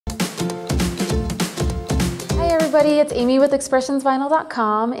everybody, it's Amy with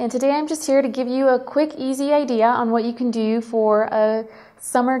expressionsvinyl.com, and today I'm just here to give you a quick, easy idea on what you can do for a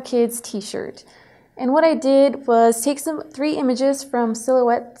summer kids t-shirt. And what I did was take three images from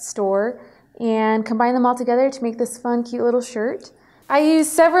Silhouette Store and combine them all together to make this fun, cute little shirt. I used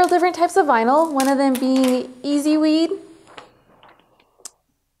several different types of vinyl, one of them being EasyWeed,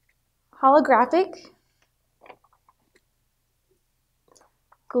 holographic,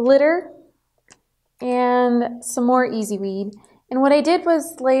 glitter, and some more EasyWeed. And what I did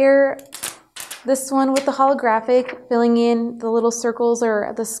was layer this one with the holographic, filling in the little circles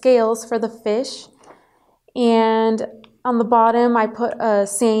or the scales for the fish. And on the bottom I put a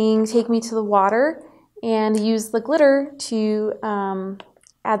saying, "Take me to the water," and used the glitter to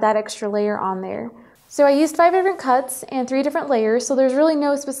add that extra layer on there. So I used 5 different cuts and 3 different layers, so there's really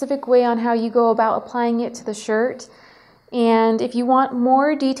no specific way on how you go about applying it to the shirt. And if you want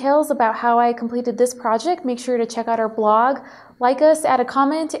more details about how I completed this project, make sure to check out our blog, like us, add a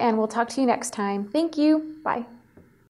comment, and we'll talk to you next time. Thank you. Bye.